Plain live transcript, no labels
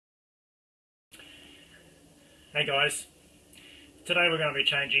Hey guys, today we're going to be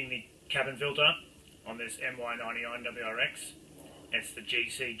changing the cabin filter on this MY99 WRX. It's the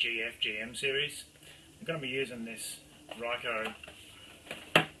GC8 series. I'm going to be using this Ryco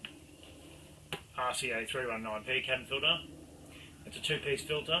RCA319P cabin filter. It's a two-piece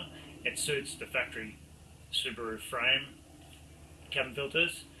filter. It suits the factory Subaru frame cabin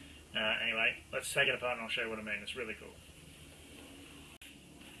filters. Anyway, let's take it apart and I'll show you what I mean. It's really cool.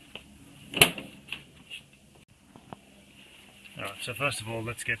 Alright, so first of all,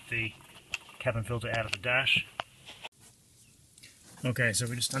 let's get the cabin filter out of the dash. Okay, so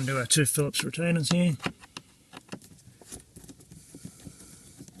we just undo our two Phillips retainers here.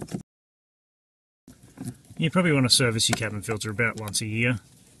 You probably want to service your cabin filter about once a year,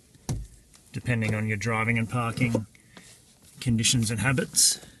 depending on your driving and parking conditions and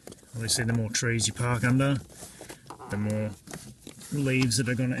habits. Obviously, the more trees you park under, the more leaves that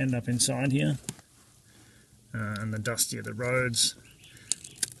are going to end up inside here. And the dustier the roads,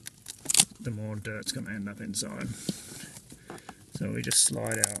 the more dirt's going to end up inside. So we just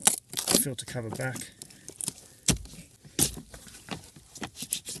slide our filter cover back.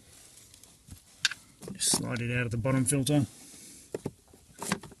 Just slide it out of the bottom filter.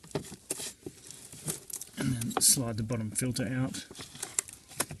 And then slide the bottom filter out.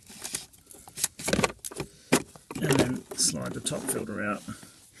 And then slide the top filter out,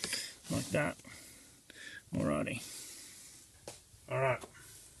 like that. Alrighty. Alright,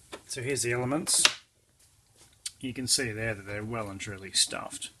 so here's the elements. You can see there that they're well and truly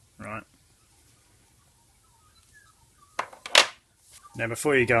stuffed, right? Now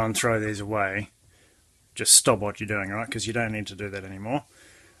before you go and throw these away, just stop what you're doing, right? Because you don't need to do that anymore.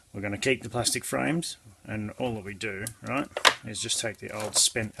 We're going to keep the plastic frames, and all that we do, right, is just take the old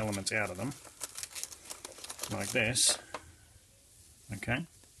spent elements out of them, like this. Okay?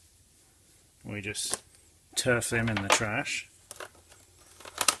 We just turf them in the trash.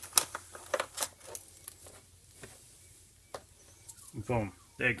 Boom,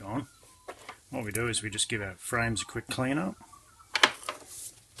 they're gone. What we do is we just give our frames a quick clean up.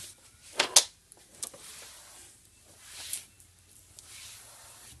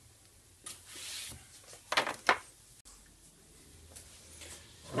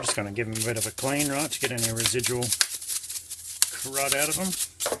 I'm just going to give them a bit of a clean, right, to get any residual crud out of them.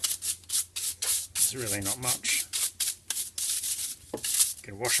 It's really not much. You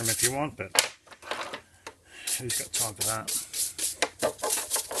can wash them if you want, but who's got time for that?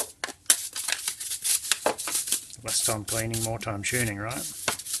 Less time cleaning, more time tuning, right?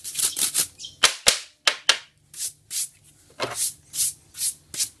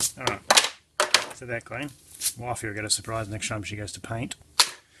 Alright, so they're clean. Wifey will get a surprise next time she goes to paint,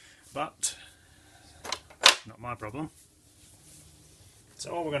 but not my problem.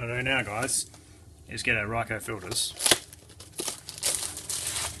 So all we're going to do now, guys, is get our Ryco filters.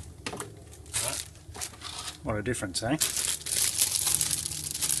 Right. What a difference, eh?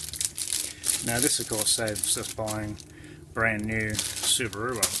 Now this of course saves us buying brand new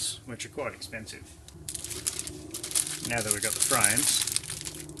Subaru ones, which are quite expensive. Now that we've got the frames,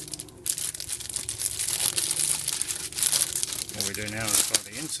 what we do now is buy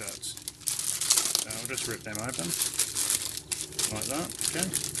the inserts. So I'll just rip them open, like that, okay?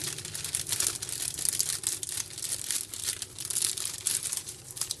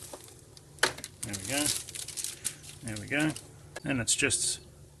 There we go, there we go, and it's just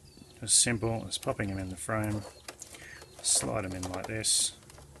as simple as popping them in the frame, slide them in like this,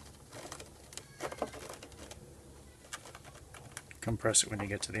 compress it when you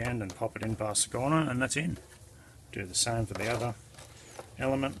get to the end and pop it in past the corner, and that's in. Do the same for the other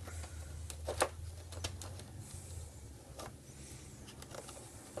element.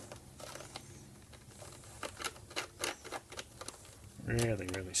 Really,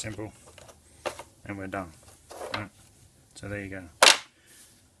 really simple, and we're done. Right. So there you go.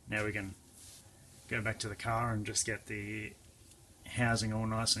 Now we can go back to the car and just get the housing all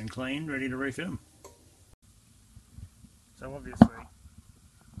nice and clean, ready to refilm. So obviously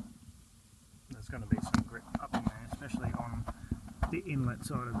there's going to be some grip up in there, especially on the inlet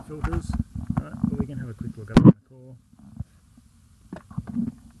side of the filters. Right, but we can have a quick look up on the core.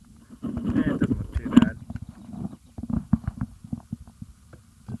 Yeah, it doesn't look too bad.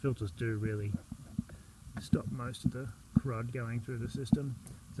 The filters do really stop most of the crud going through the system.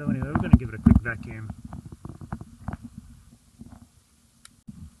 So anyway, we're going to give it a quick vacuum.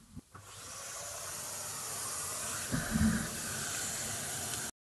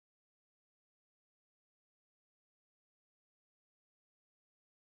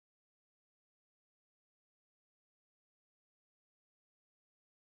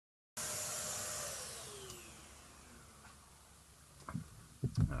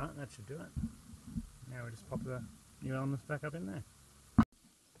 Alright, that should do it. Now we just pop the new elements back up in there.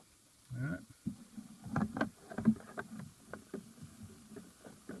 Alright.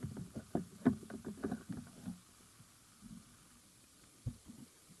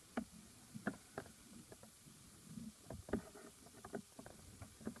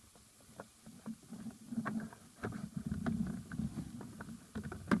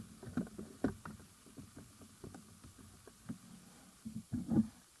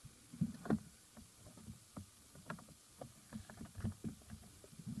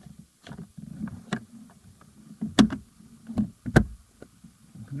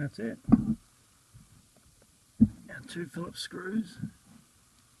 And that's it. Our 2 Phillips screws.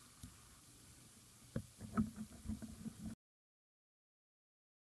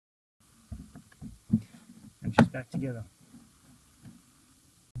 And she's back together.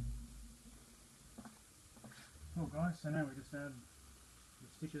 Cool guys, so now we just add the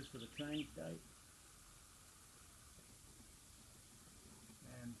stickers for the change date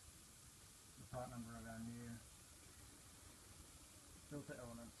and the part number of our new filter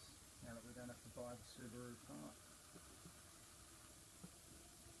elements, now that we don't have to buy the Subaru part.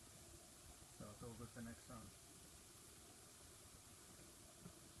 So it's all good for next time.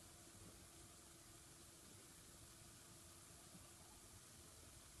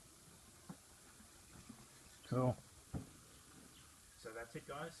 Cool. So that's it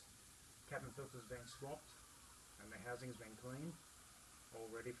guys. Cabin filter's been swapped and the housing's been cleaned, all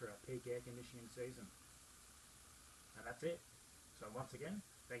ready for our peak air conditioning season. And that's it. So once again,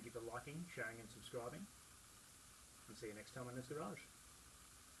 thank you for liking, sharing and subscribing, and see you next time in this garage.